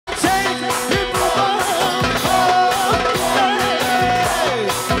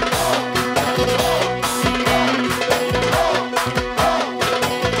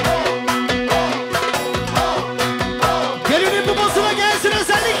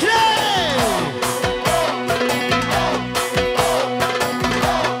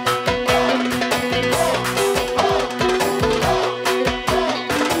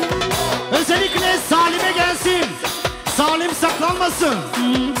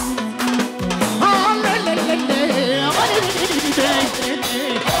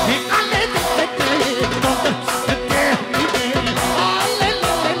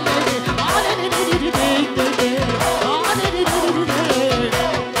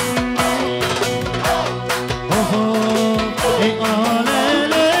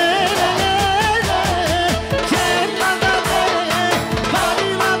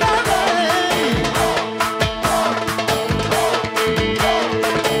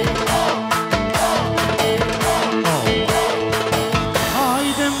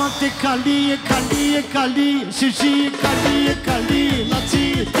kali, kali, kali, şişi kali, kali, laçi,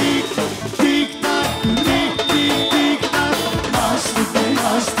 tik, tik tak, tik, tik, tik tak. Nasty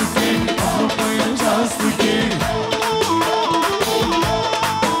game, Avrupa'ya just the game.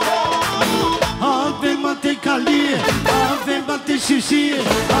 Ave mate kali, ave mate şişi,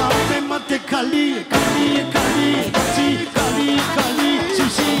 ave mate kali, kali, kali, laçi, kali, kali,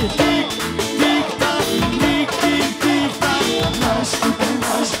 şişi, tik, tik tak, tik, tik, tik tak. Nasty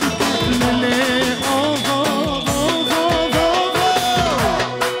game, lele, oh, oh, oh, oh, oh, oh.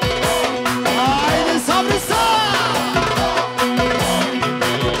 Haydi sabrısa.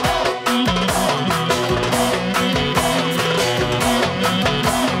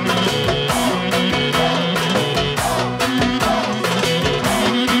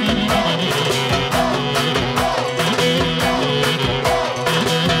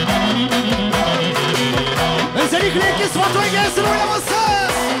 Özellikle iki Svatoy gelsin oynaması.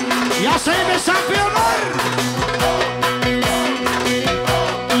 Yaşayın be şampiyonlar.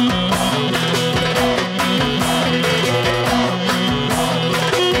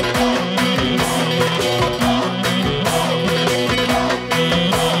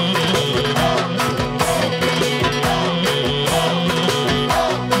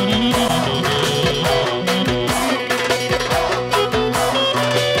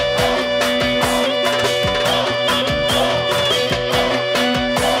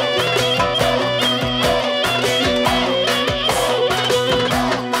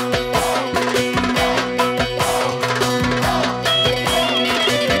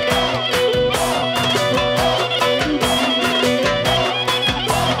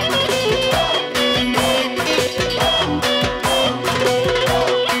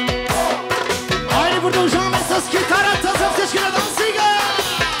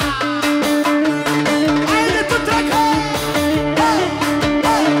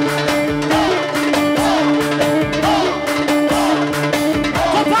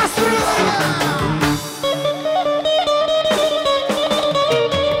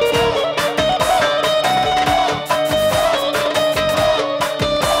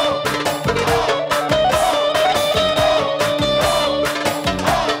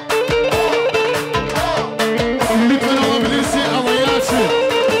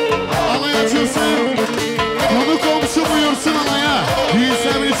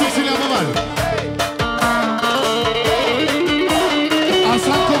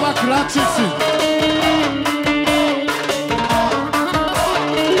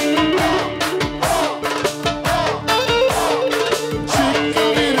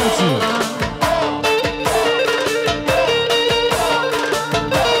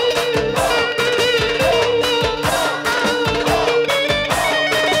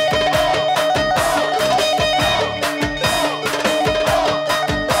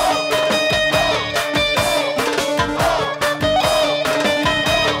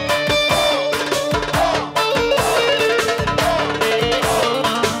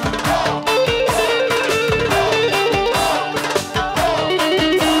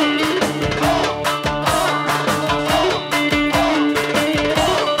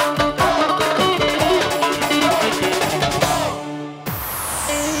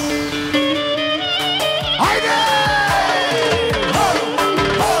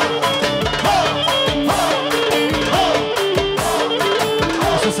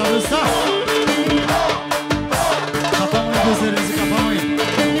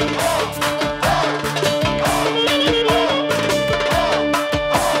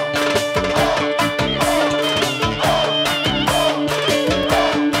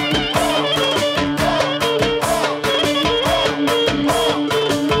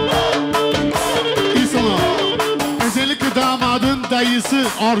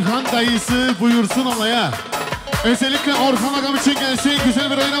 Orhan dayısı buyursun olaya. Özellikle Orhan agam için gelsin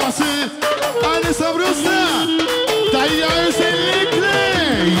güzel bir oynaması. Hadi Sabri Usta. Dayıya özellikle.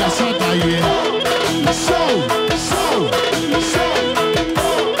 Yaşa dayı. Show, show, show.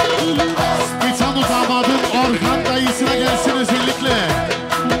 Bir tane damadın Orhan dayısına gelsin özellikle.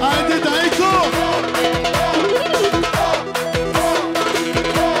 Hadi dayıko.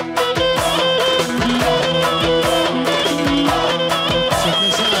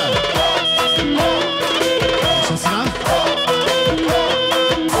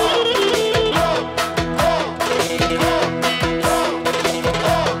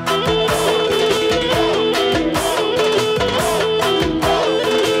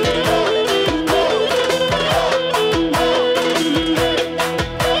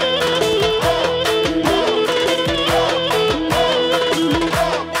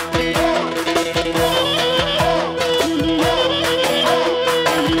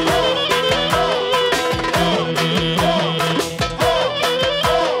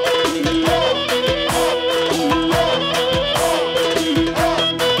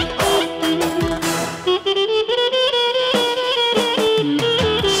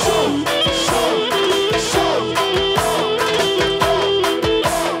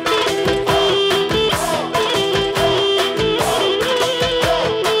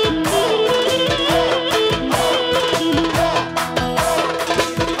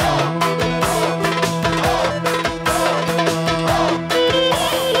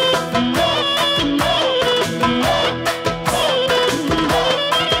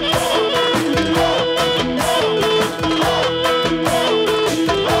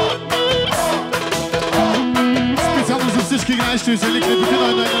 için özellikle bütün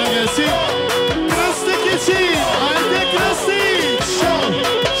oynayana gelsin. Krastik için. Haydi Krastik. Show,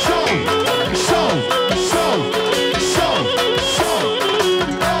 show, show, show, show, show.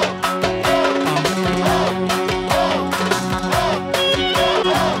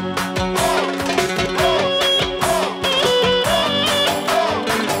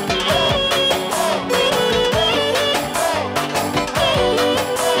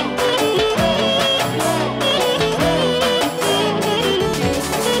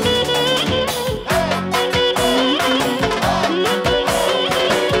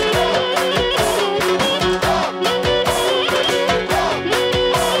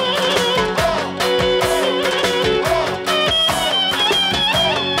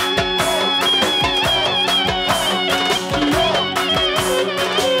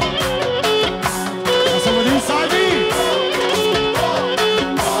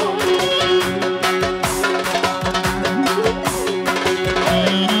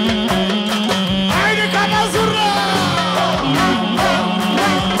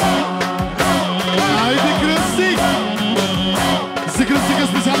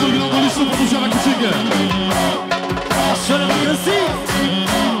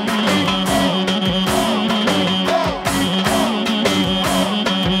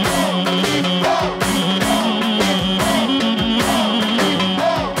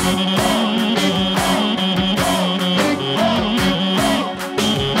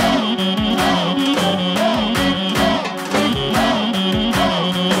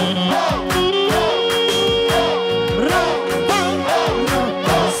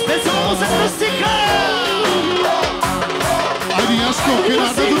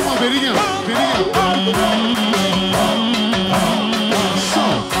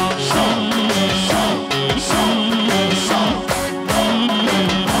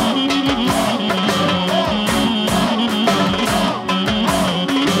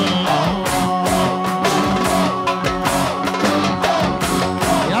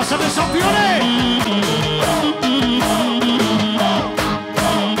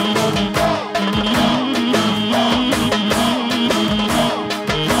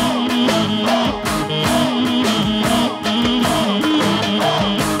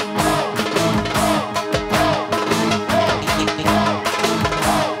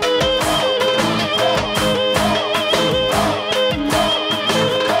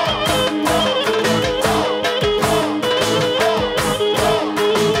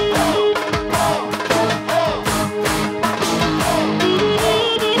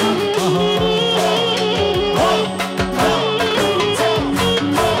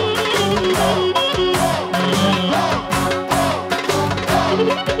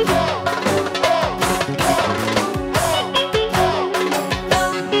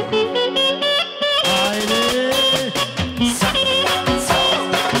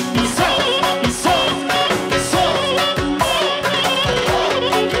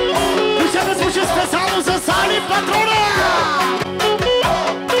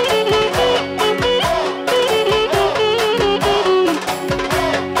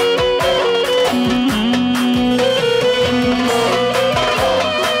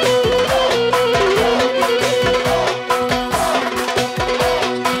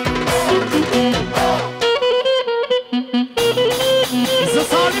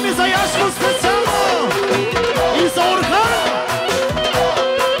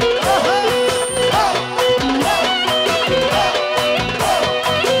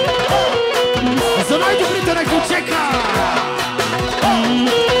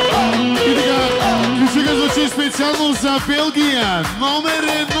 Specijalno za Belgija, numer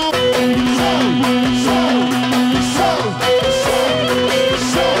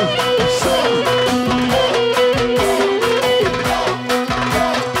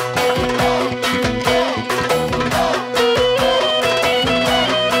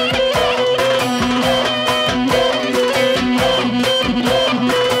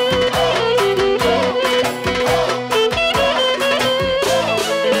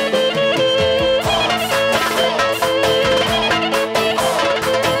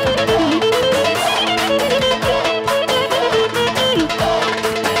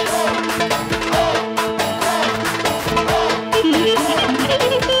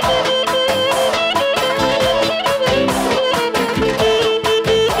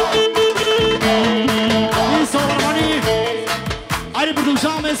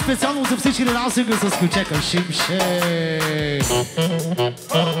这个是skutek al Shimshe.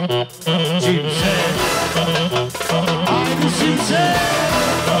 Shimshe. Haydi Shimshe.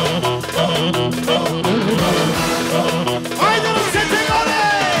 Haydi Rusete gole.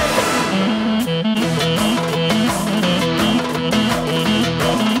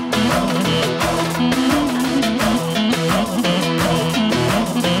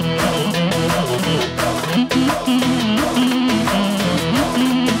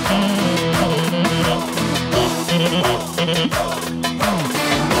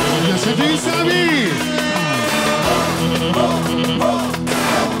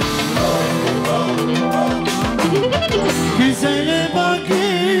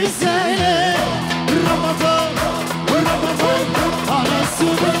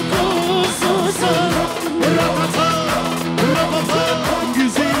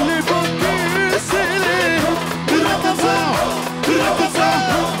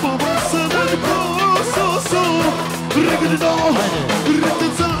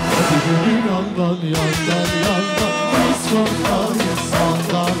 yandan yandan biz korkayız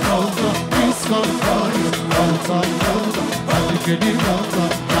yandan yandan biz korkayız yandan yandan hadi gelin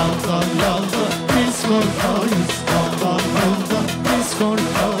yandan yandan yandan biz korkayız yandan yandan biz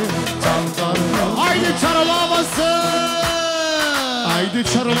korkayız yandan yandan. Haydi çaralaması. Haydi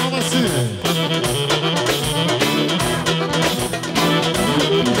çaralaması.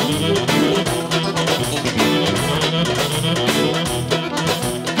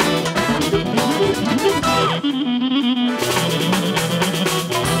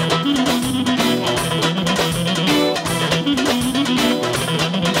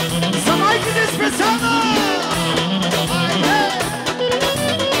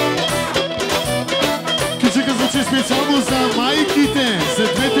 Küçük kız için spesiyalımızda Maikite,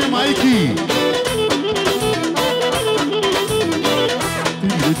 Sedvete Maiki.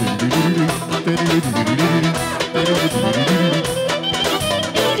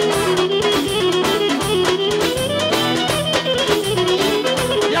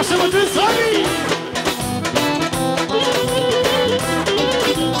 Yaşamadın Sami.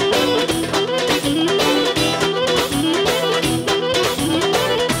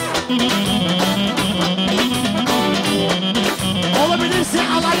 Olabilirse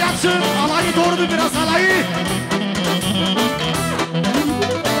alay açın. Alayı doğru bir biraz alayı.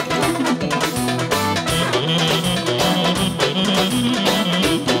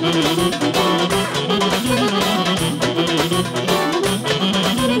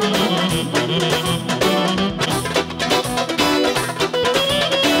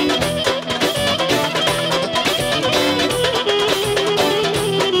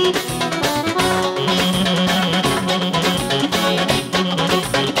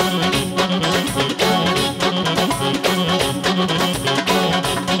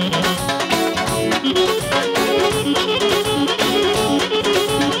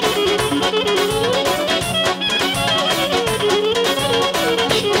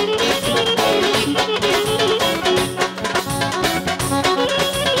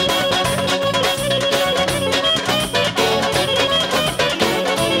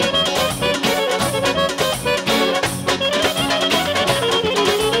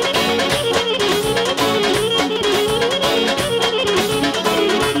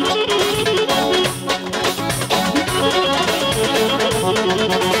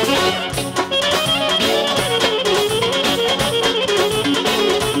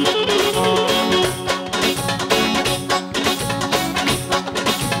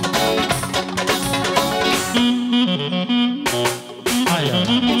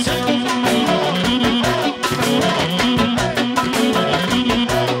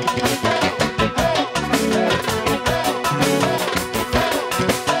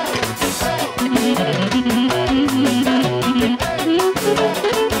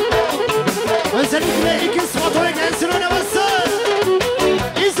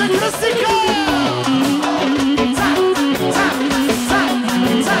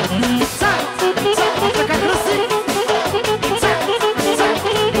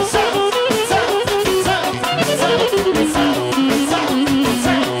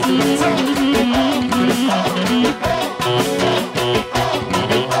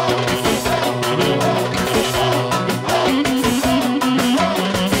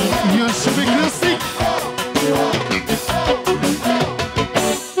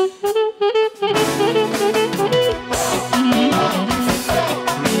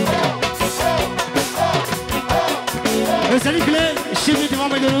 Özellikle şimdi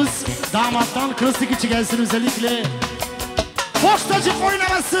devam ediyoruz. Damattan klasik içi gelsin özellikle. Postacı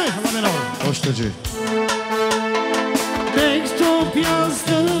oynaması. Hemen alalım. Postacı. Mektup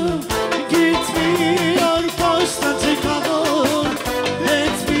yazdım, gitmiyor postacı kabul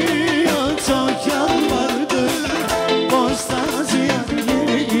etmiyor, çok yalvardım postacıya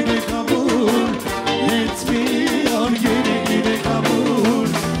yine kabul etmiyor, yine kabul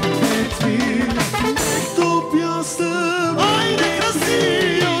etmiyor. Mektup yazdım, aynı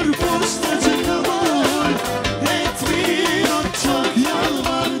yazıyor postacı kabul etmiyor, çok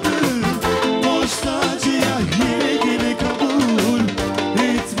yalvardım postacıya yine kabul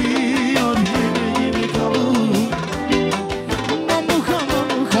etmiyor, yine kabul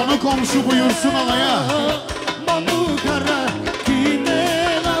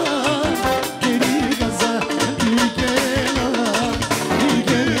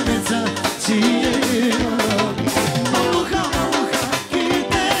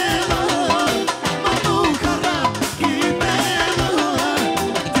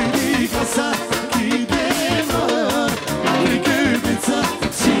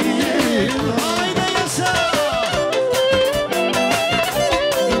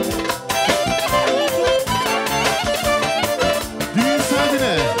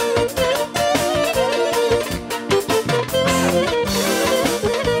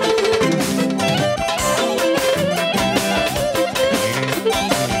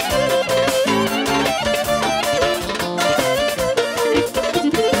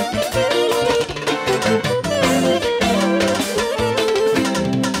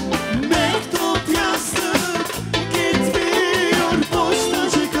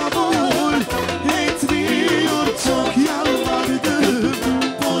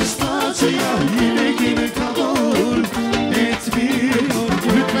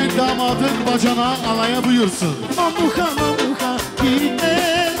Babacan'a alaya buyursun. Mamuka mamuka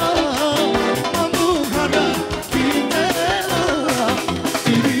gidela, mamuhara gidela,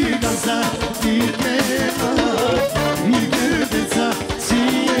 diri gaza gidela, yigirdiza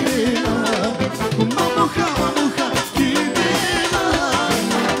siyela. Mamuka mamuka gidela,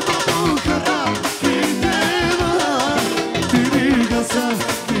 mamuhara gidela, diri gaza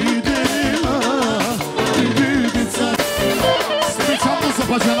gidela, yigirdiza. Specjalno za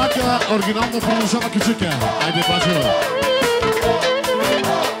Bacanaka, oryginalna promoszona küçük ya. Haydi Bacano.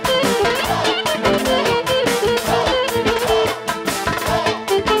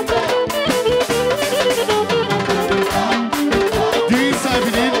 Düğün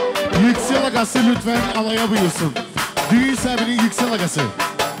sahibinin yüksel agası lütfen alaya buyursun. Düğün sahibinin yüksel agası.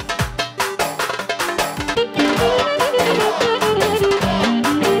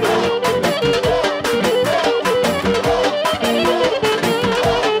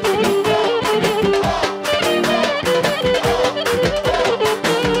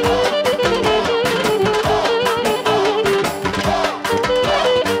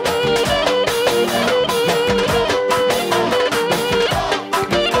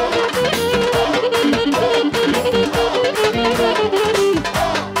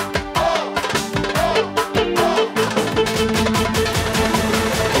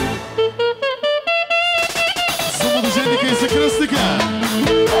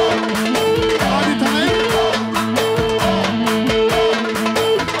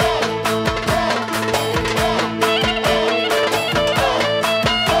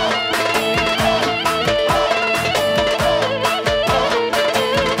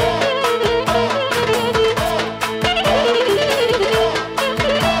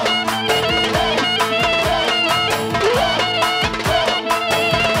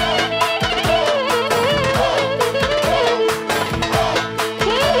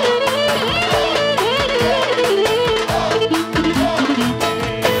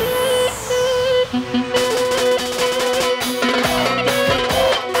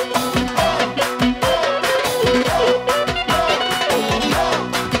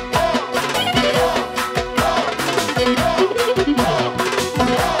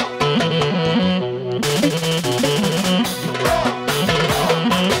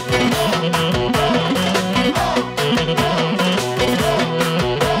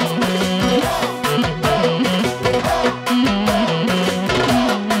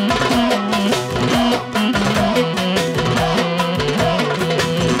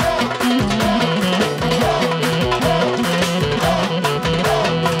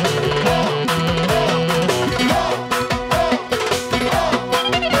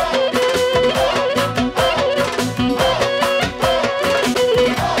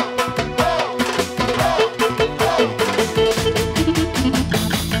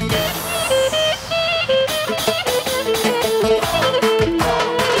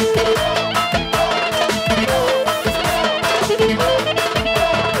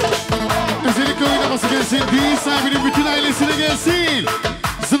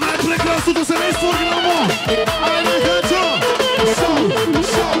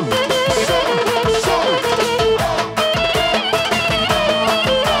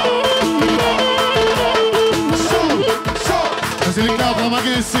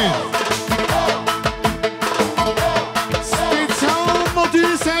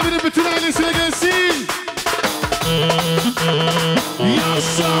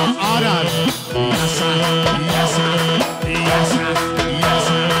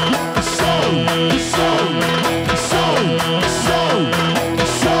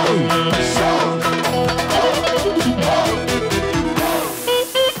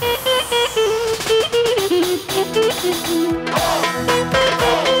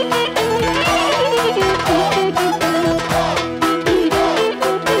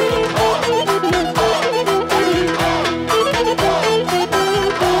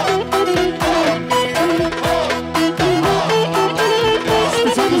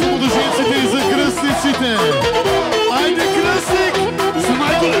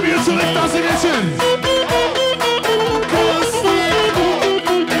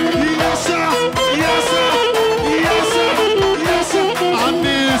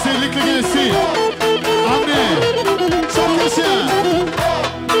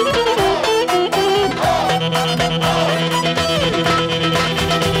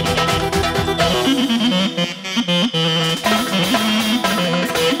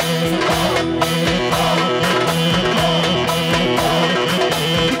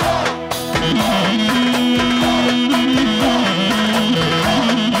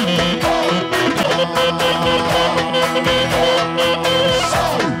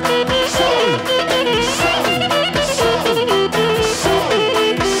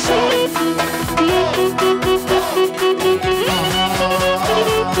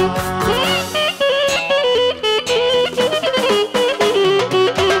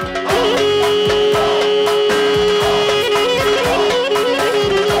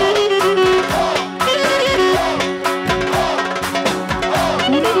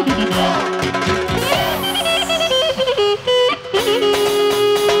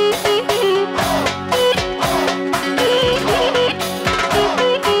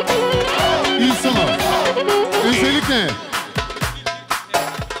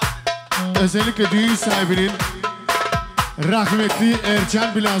 Özellikle düğün sahibinin rahmetli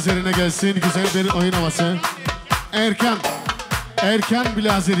Erkan Bilazer'ine gelsin. Güzel bir oyun havası. Erkan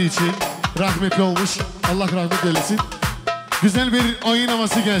Bilazeri için rahmetli olmuş. Allah rahmet eylesin. Güzel bir oyun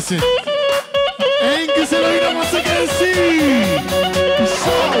havası gelsin. En güzel oyun havası gelsin.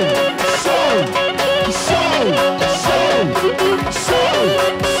 Show, show, show, show, show, show,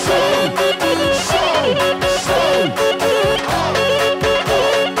 show, show.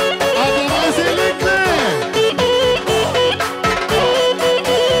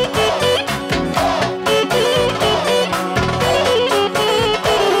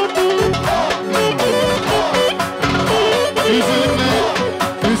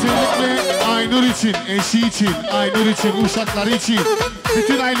 Eşi için, Aynur için, uşakları için,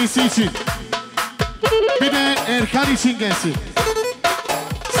 bütün ailesi için. Bir de Erkan için gelsin.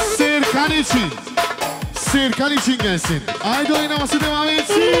 Serkan için gelsin. Haydi oynaması devam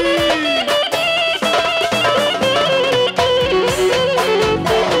etsin.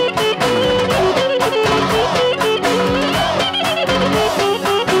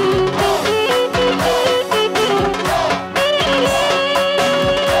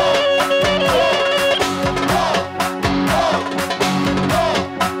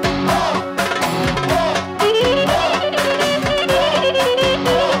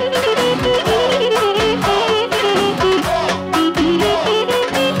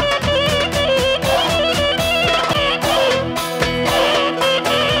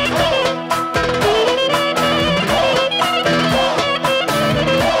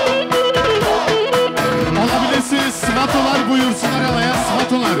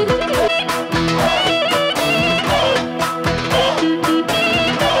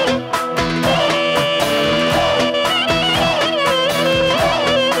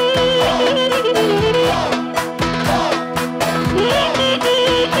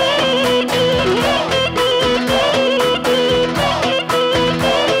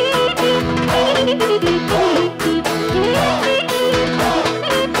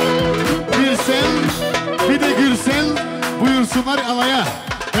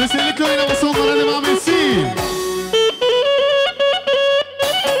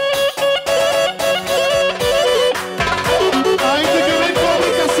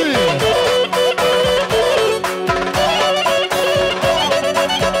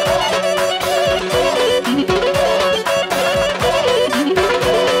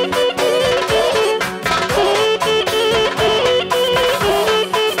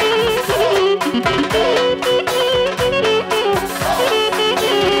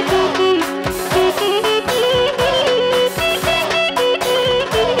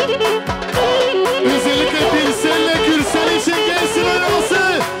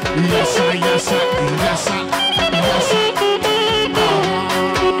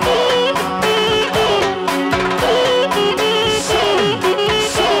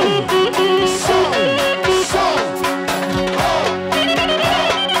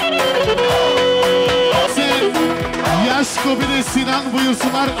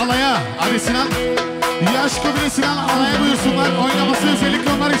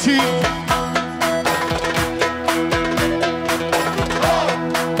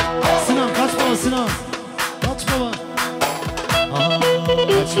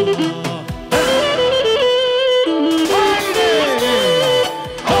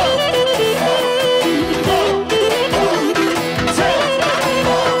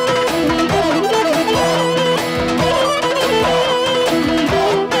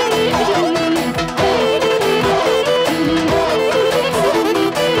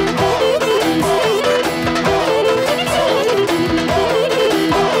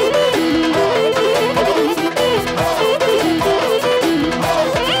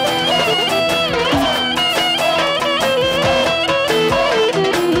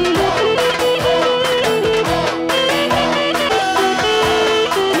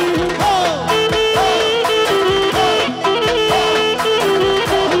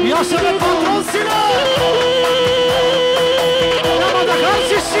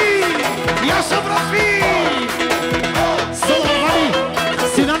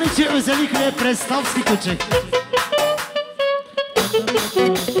 Prestavski kucek.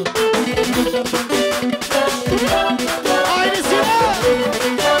 Haydi Sinan!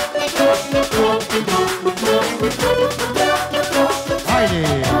 Haydi!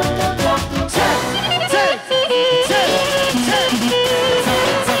 Çek! Çek! Çek!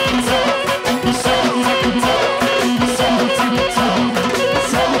 Çek!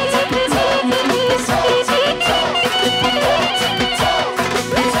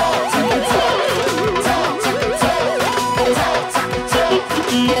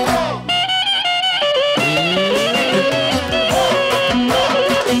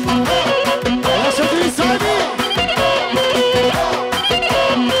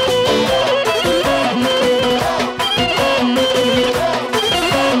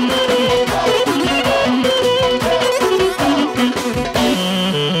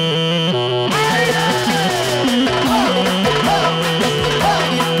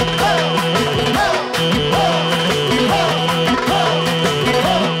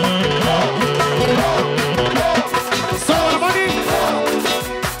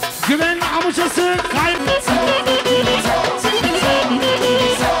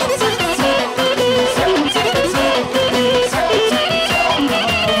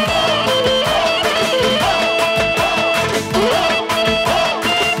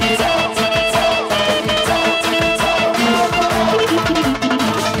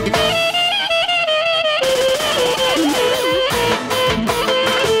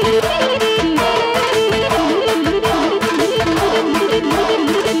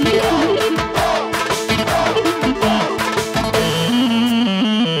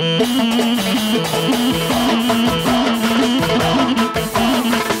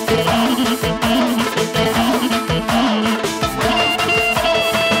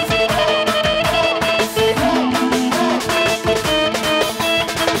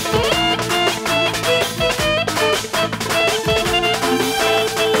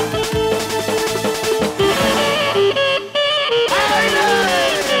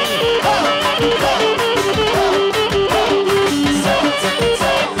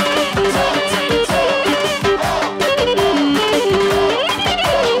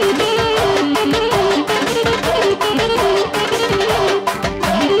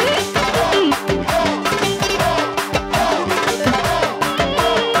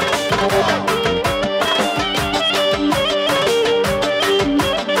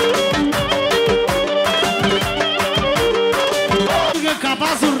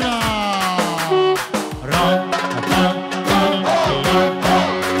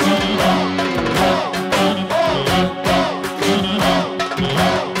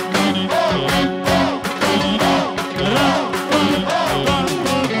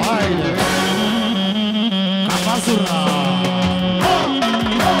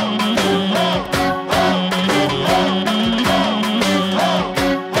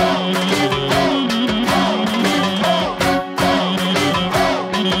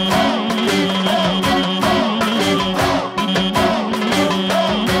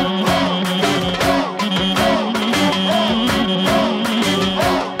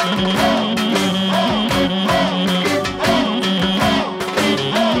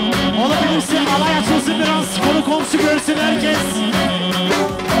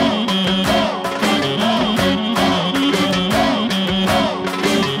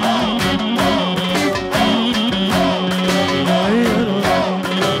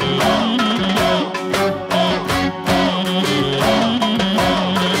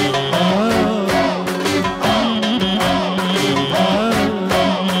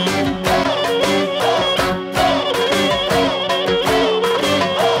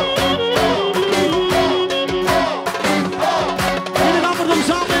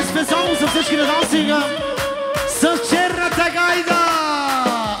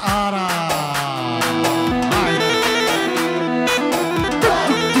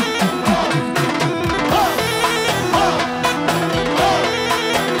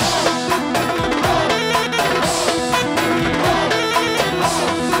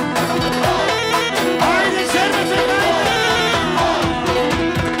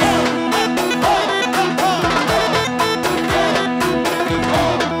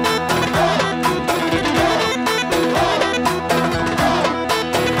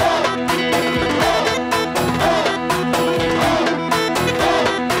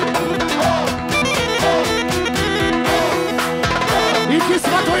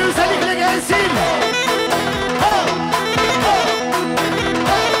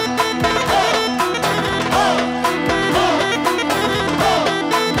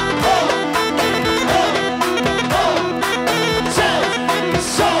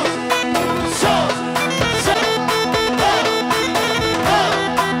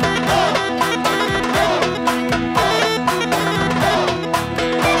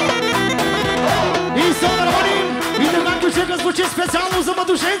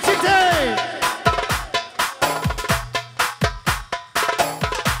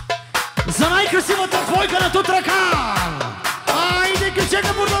 За най-красивата двойка на Тутракан! Айде,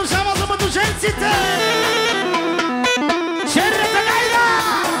 кючека, продължава за мъдоженците! Черната гайда!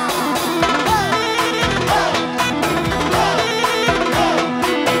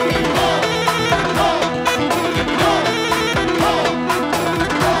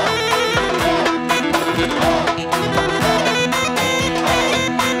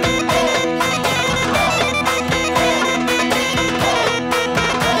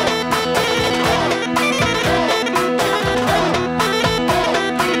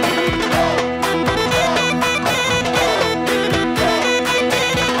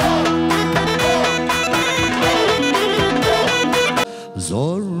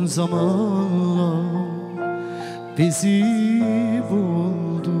 Zamanlar bizi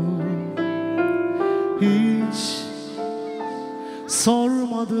buldu, hiç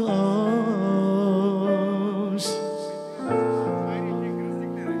sormadı aşk.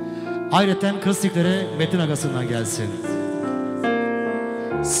 Ayrıca kıstıkları Metin Agası'ndan gelsin.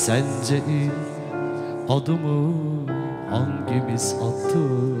 Sence ilk adımı hangimiz attı?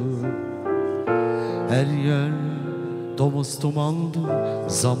 Her yer domuz dumandı,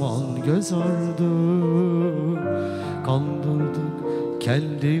 zaman göz ardı. Kandırdık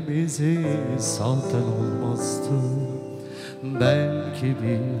kendimizi, zaten olmazdı. Belki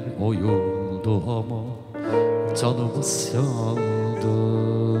bir oyundu ama canımız yandı.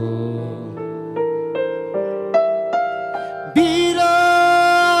 Bir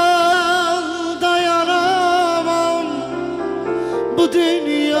an dayanamam bu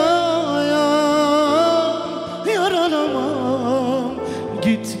dünyaya, yaranamam,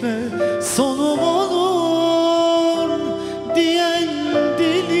 gitme sonum olur diyen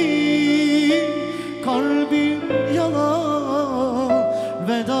deli, kalbim yalan,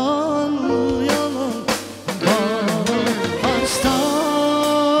 vedan yalan. Bana baştan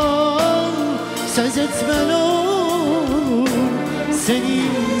söz etmen olur,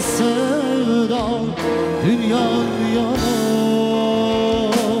 senin sevdan dünyan yalan.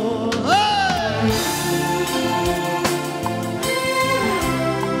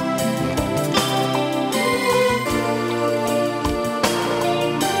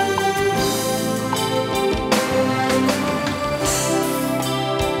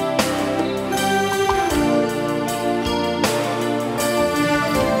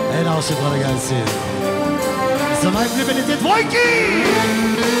 En aşıklara gelsin. Zanayipli Belediye Dvoyki!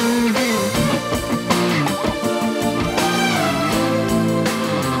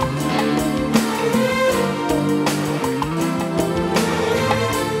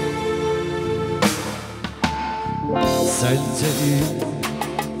 Sence ilk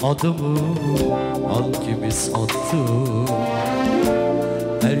adımı hangimiz attı?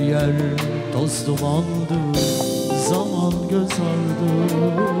 Her yer toz dumandı, zaman göz ardı.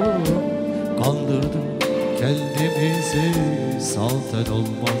 Kandırdık kendimizi, zaten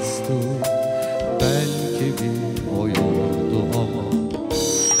olmazdı. Belki bir oyundu ama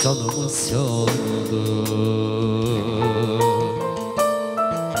canımız yandı.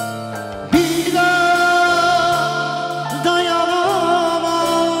 Bir daha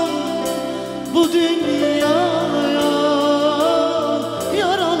dayanamam bu dünyaya,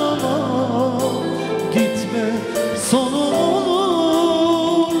 yaranamam, gitme sonum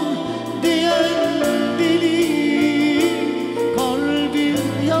olur diyen deli, kalbim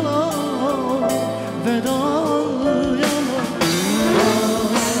yalan, vedan yalan.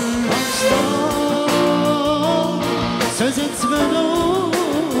 Baştan söz etmen olur,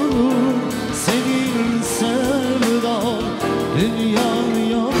 senin sevdan dünya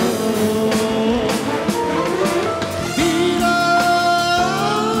yalan. Bir an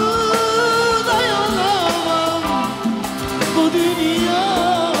dayanamam bu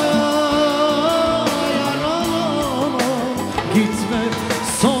dünyaya, yaranamam, gitme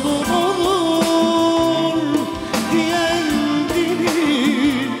sonum olur diyen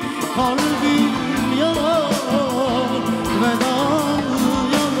dili, kalbim yalan, vedan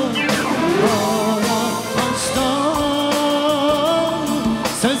yalan. Bana baştan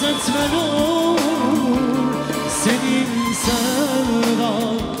söz etmen olur, senin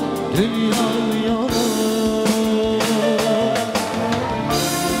sevdan dünya yalan.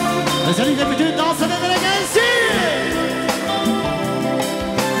 Özellikle bütün dans edenlere gelsin.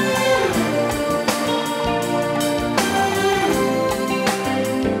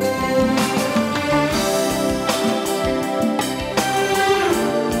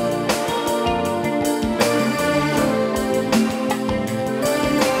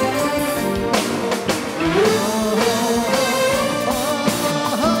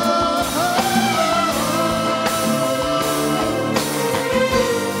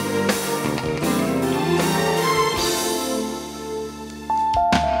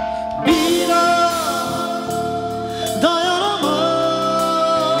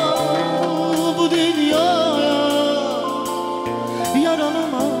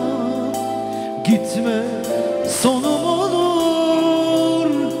 Gitme sonum olur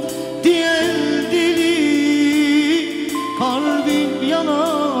diye dili, kalbim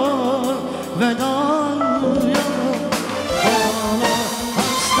yanar vedan yanar. Bana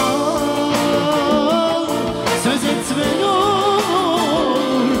taştan söz etme ne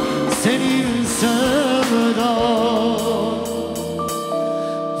olur senin sevdan.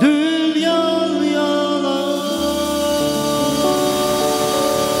 Dünya yalan.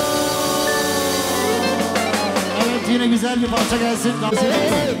 Evet, yine güzel bir parça gelsin.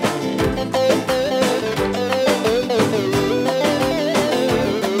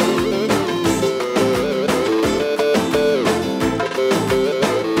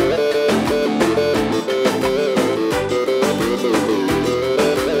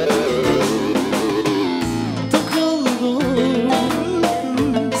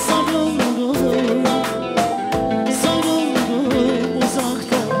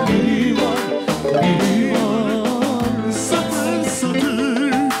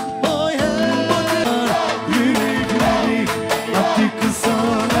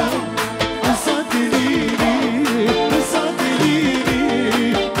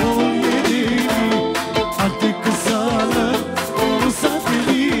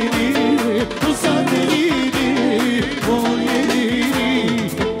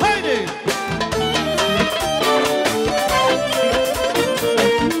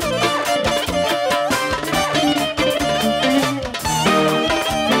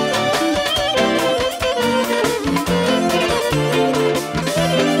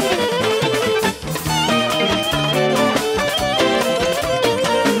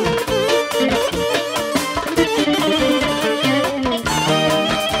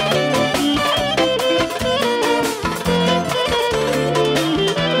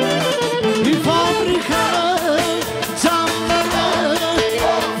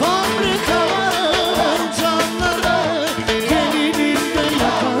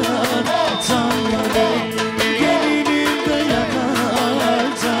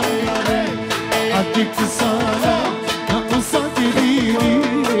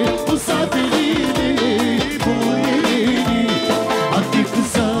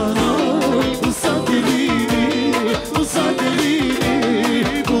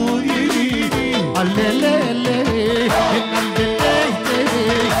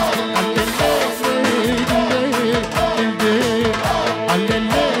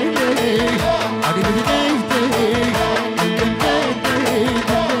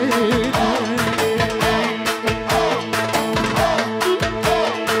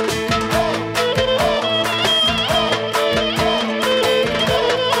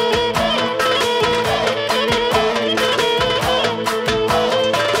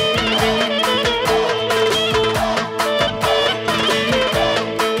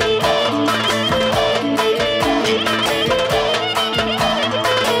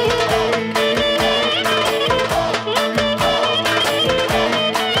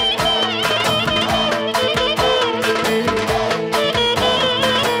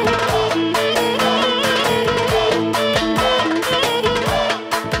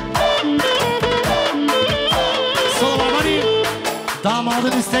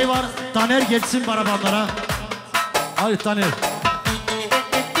 Damadın isteği var. Taner geçsin barabanlara. Haydi Taner.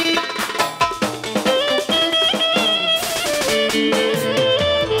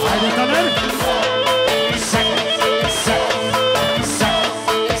 Haydi Taner.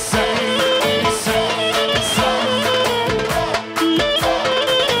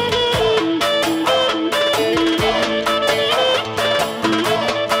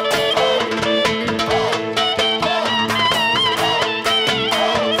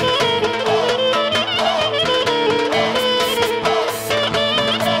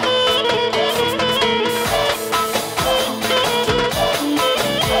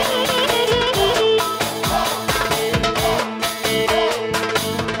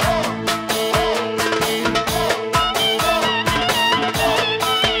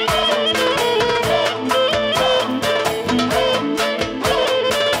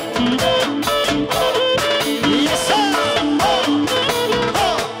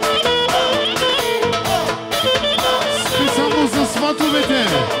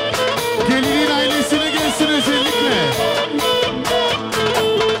 Gelinin ailesine gelsin özellikle.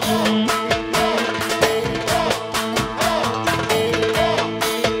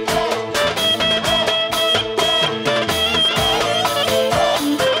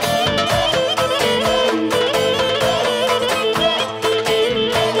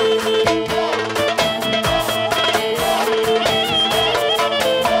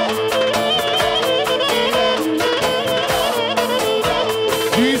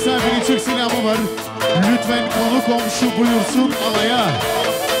 Misafiri çıksın bayramı var. Lütfen konu komşu buyursun alaya.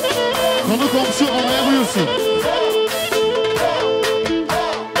 Konu komşu alaya buyursun.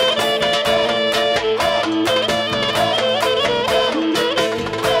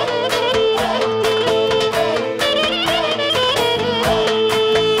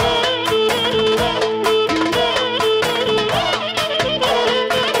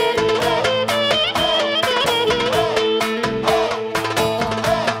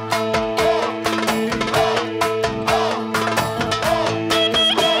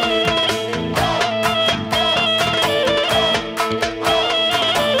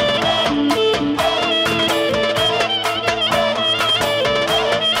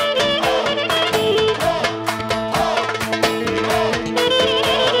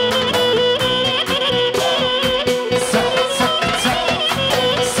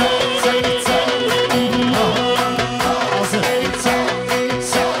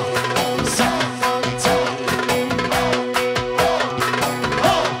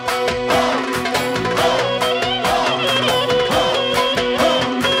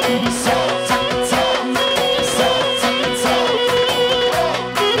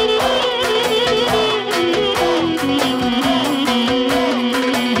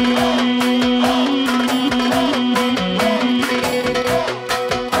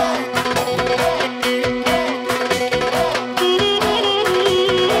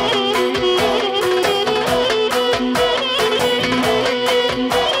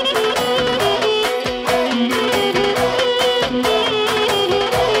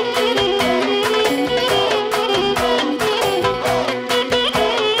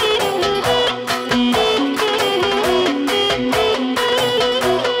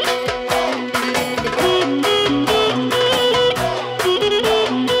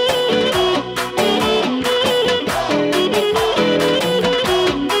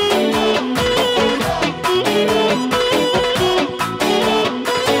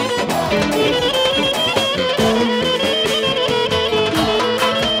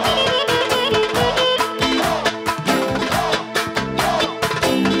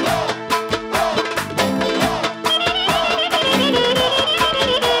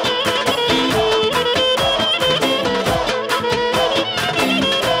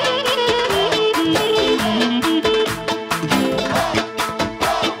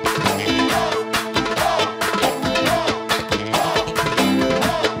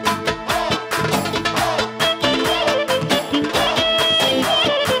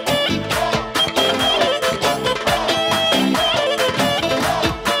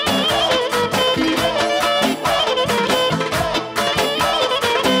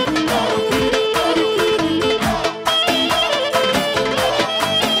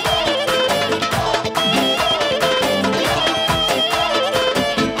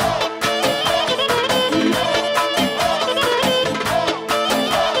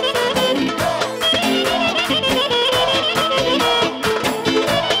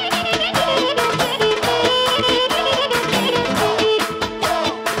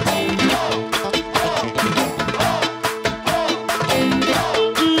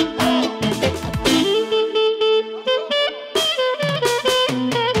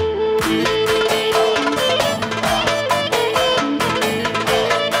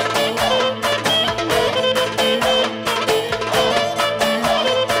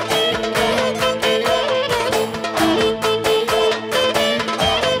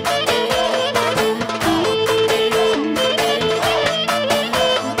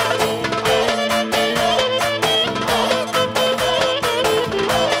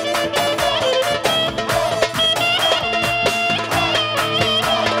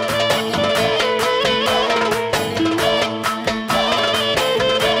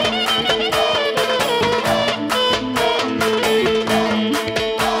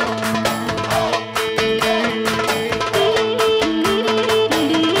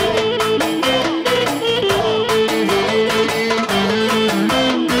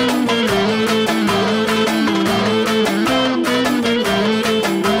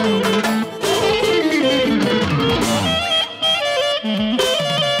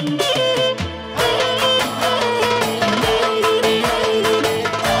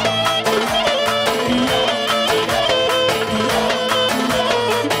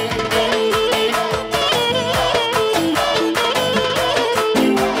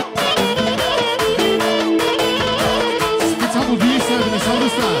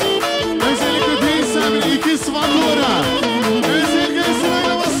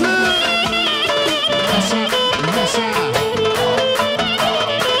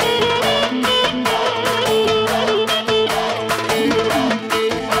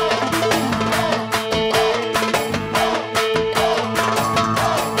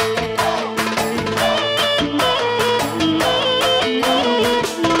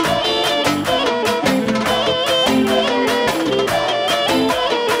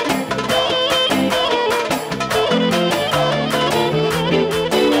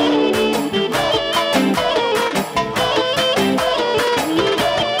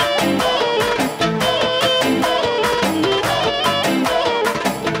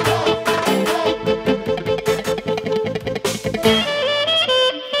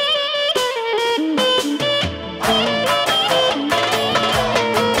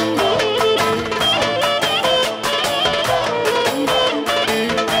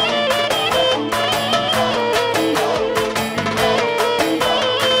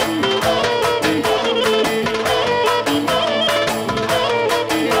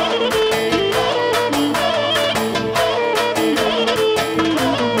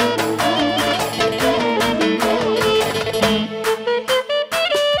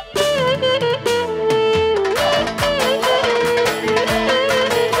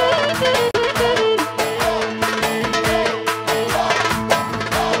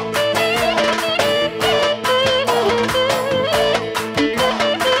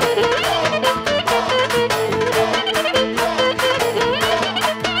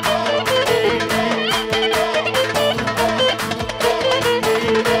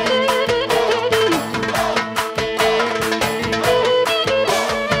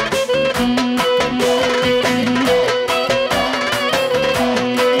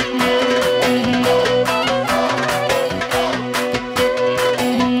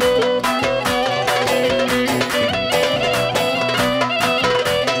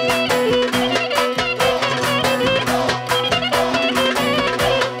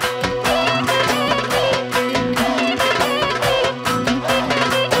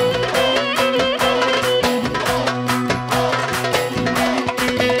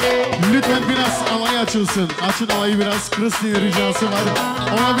 açılsın. Açın alayı biraz. Kristin ricası var.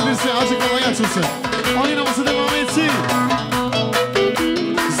 Olabilirse azıcık alay açılsın. Oynaması devam etsin.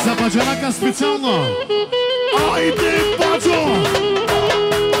 Zapacianaka specjalno. Ajde, Bacio!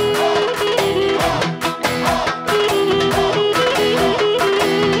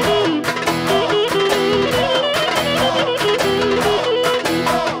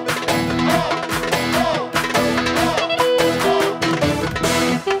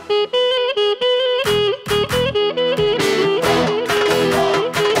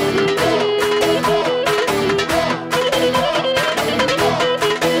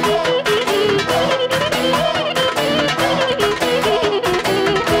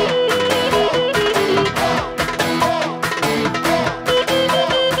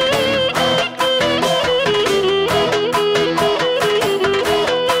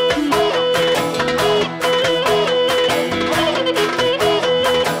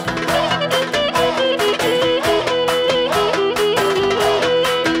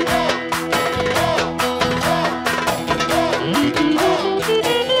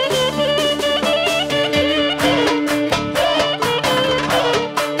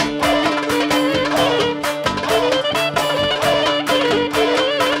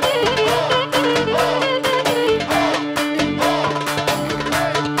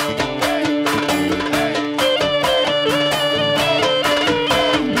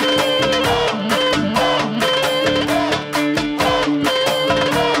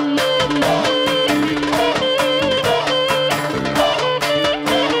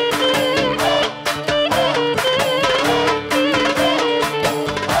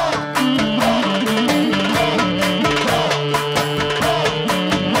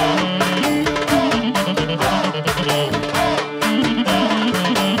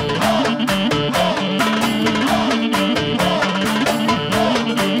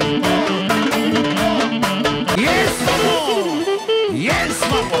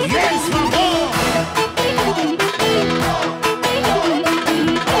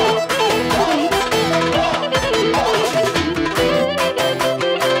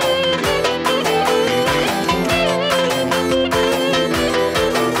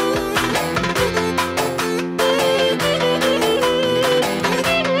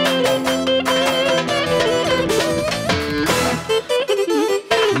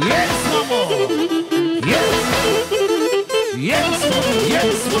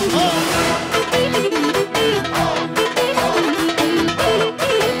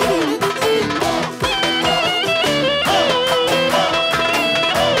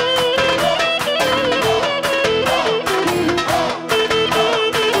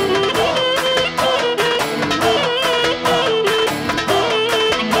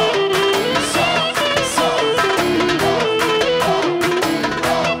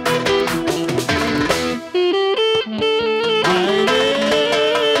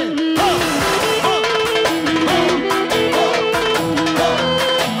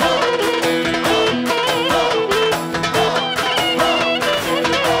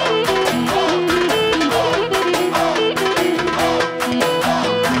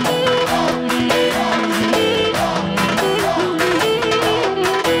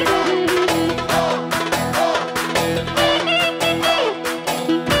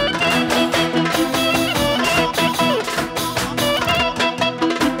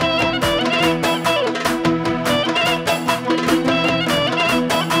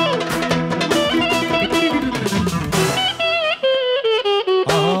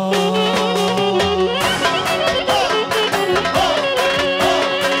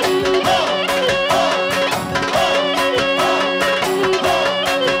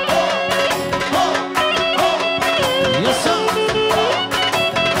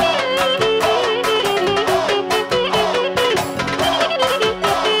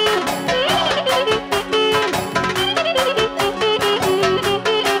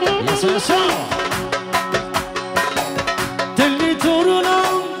 Yaşa yaşa. Telli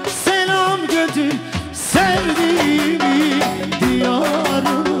torunum selam götür sevdiğimi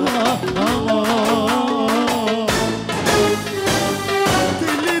diyarına.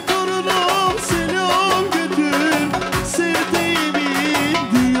 Telli torunum selam götür sevdiğimin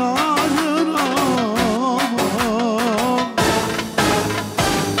diyarına.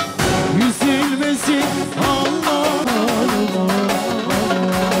 Üzülmesin Allah'ım.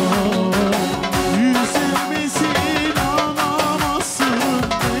 Üzülmesin ağlamasın,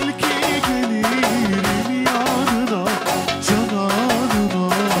 belki gelirim yanına, cananına.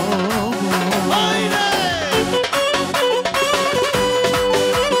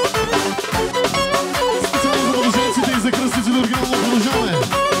 Specjalnie zadłużający tej zakresy chirurgią obłożone.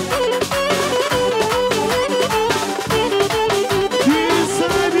 Bir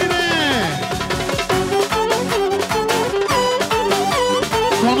sebebine.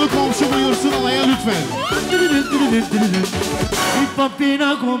 Konu komşu buyursun alaya lütfen. Bir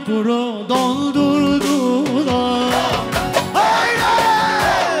papina kompuro doldurdular. Haydi!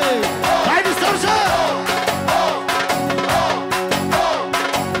 Haydi sarışı!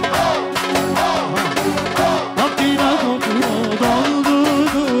 Papina kompuro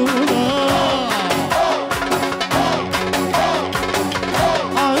doldurdular.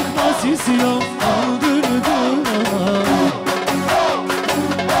 Ah nasıl yok aldırdılar.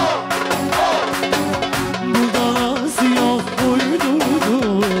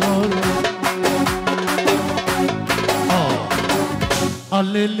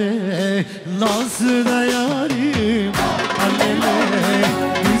 Alele nasıl da yarim, alele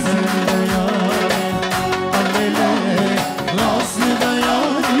güzel de yarim, alele nasıl da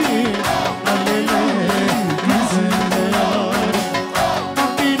yarim, alele güzel de yarim.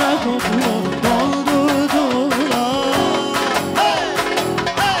 Papina kopuro doldurdular.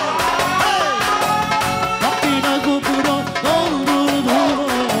 Papina kopuro doldurdular.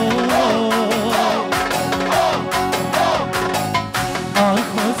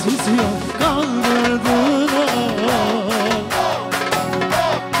 Ahmatsız yok kaldırdılar.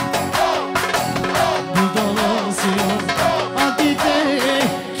 Bu dalası yok. Hadi de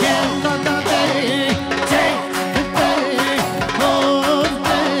kendine de tek de hor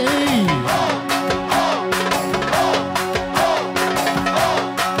de.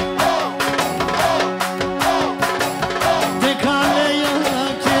 Tekale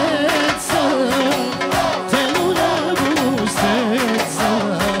yarak etsin, telune buluşsetsin.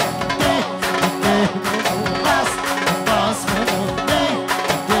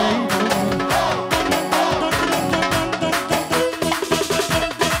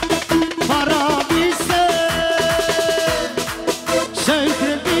 Para bizde,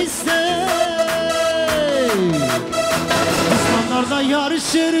 şevke bizde. Düşmanlarla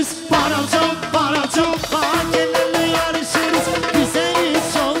yarışırız, para çok, hangilerle yarışırız. Bizeyiz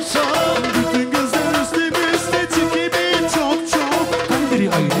çok çok. Bütün gözler üstümüzde çekimi çok çok. Kandiri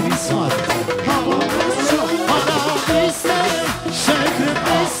ayrımız var. Havamız çok. Para bizde, şevke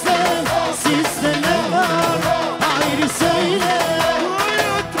bizde. Sizde ne var? Hayri söyle.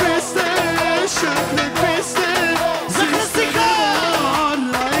 Hayat bizde, şöhret bizde. Zıkıstıka.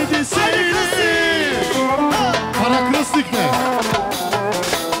 Haydi söyle. Para krastikle.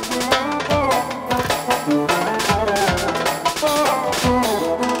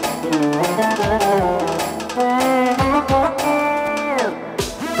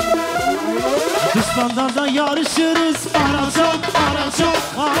 Düşmanlarla yarışırız, para çok,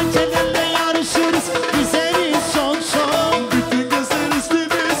 hangilerle yarışırız, bizeriz çok çok. Bütün gözler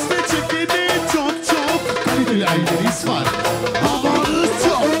üstümüzde çekimi çok çok. Kaliteli ailemiz var. Havanız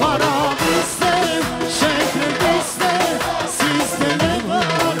çok. Para bizde, şehre bizde, sizde ne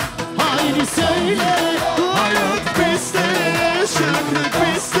var? Haydi söyle. Hayat bizde, şöhret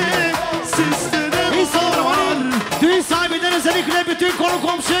bizde. Sizde ne var? Düğün sahibinden özellikle bütün konu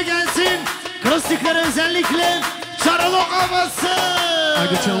komşuya gelsin. Klasikler özellikle Çaralok havası.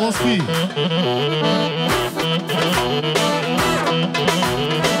 Haydi Çarlovski.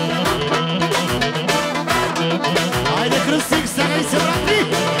 Haydi klasik sana ise bıraktı.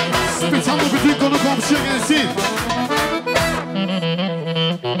 Specjalnie bütün konu komşuya gelsin.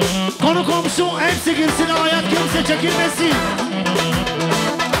 Konu komşu hepsi girsin, hayat kimse çekilmesin.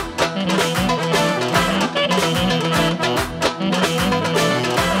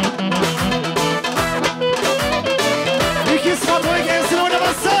 İki spatoya gelsin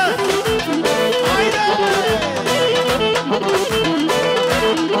oynaması. Haydi.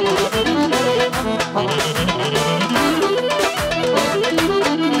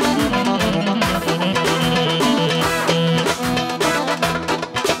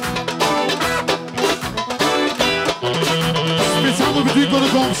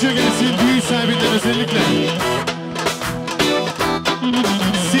 komşuya gelsin, düğün sahibinden özellikle.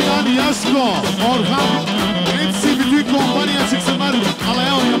 Sinan, Yaşko, Orhan, hepsi bütün kompanya çıksınlar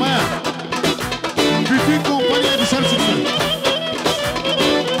alaya oynamaya. Bütün kompanya dışarı çıksın.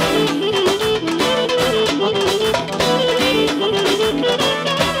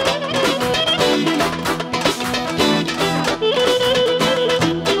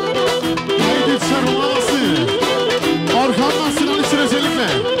 Haydi Çarul Alası, Orhan'la Sinan için özellikle.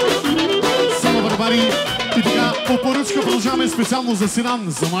 Sama Barbari. И така, по поръчка продължаваме специално за Синан,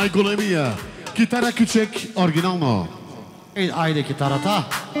 за най-големия. Китара Кючек, оригинално. Haydi kitarata.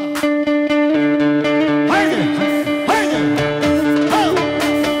 Haydi. Haydi.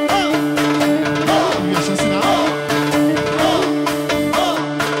 Yaşa Sinan.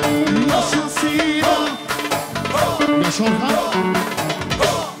 Yaşa Sinan. Yaşa Orhan.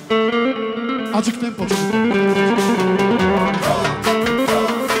 Azıcık tempo.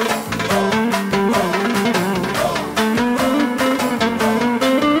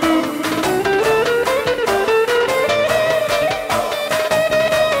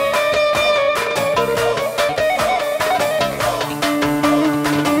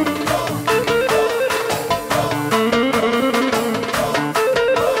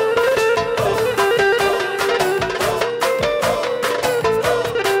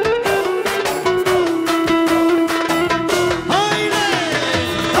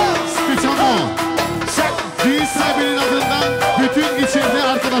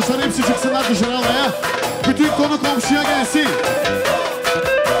 Hepsi çıksınlar dışarı almaya. Bütün konu komşuya gelsin.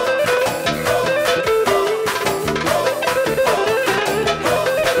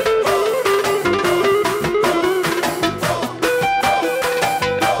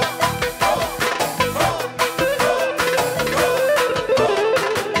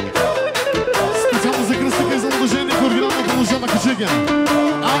 Специално за кръстика и за уважение к оригинално продължава Кичега.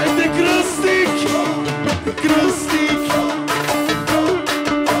 Айде кръстик! Кръстик!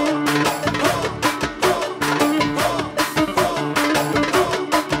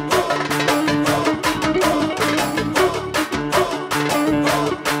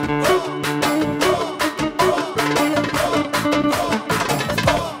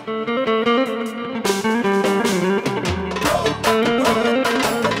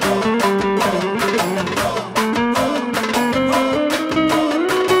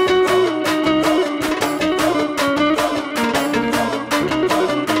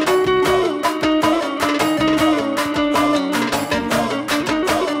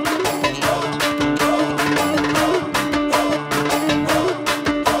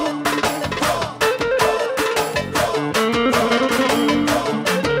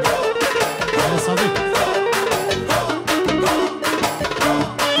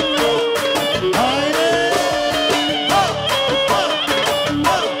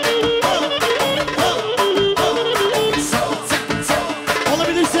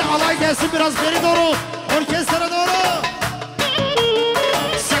 Biraz beri doğru, orkestra doğru.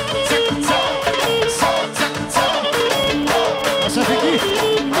 Nasıl peki?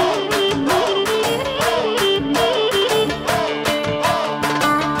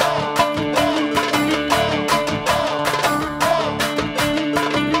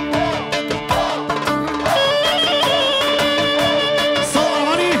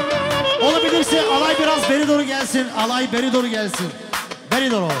 Salamani, olabilirse alay biraz beri doğru gelsin. Alay beri doğru gelsin.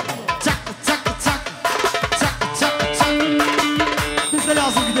 Beri doğru. Bize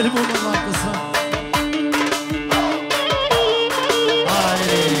lazım gidelim onun arkasına.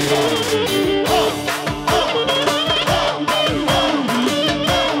 Haydi.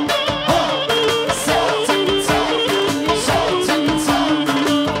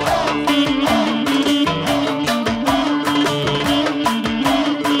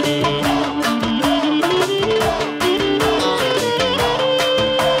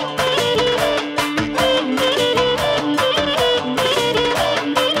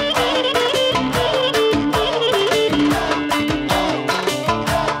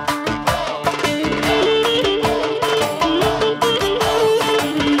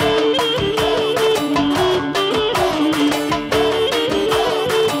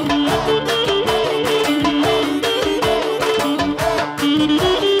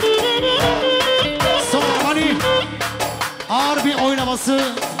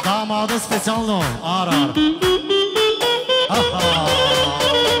 Damada specijalno, ağır ağır.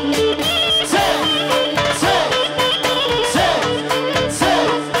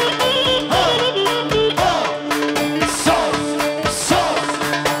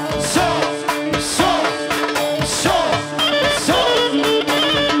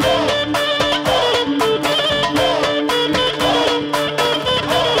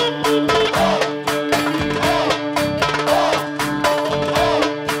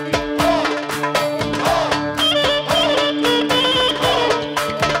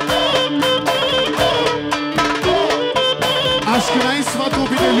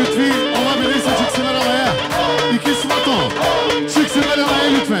 Lütfi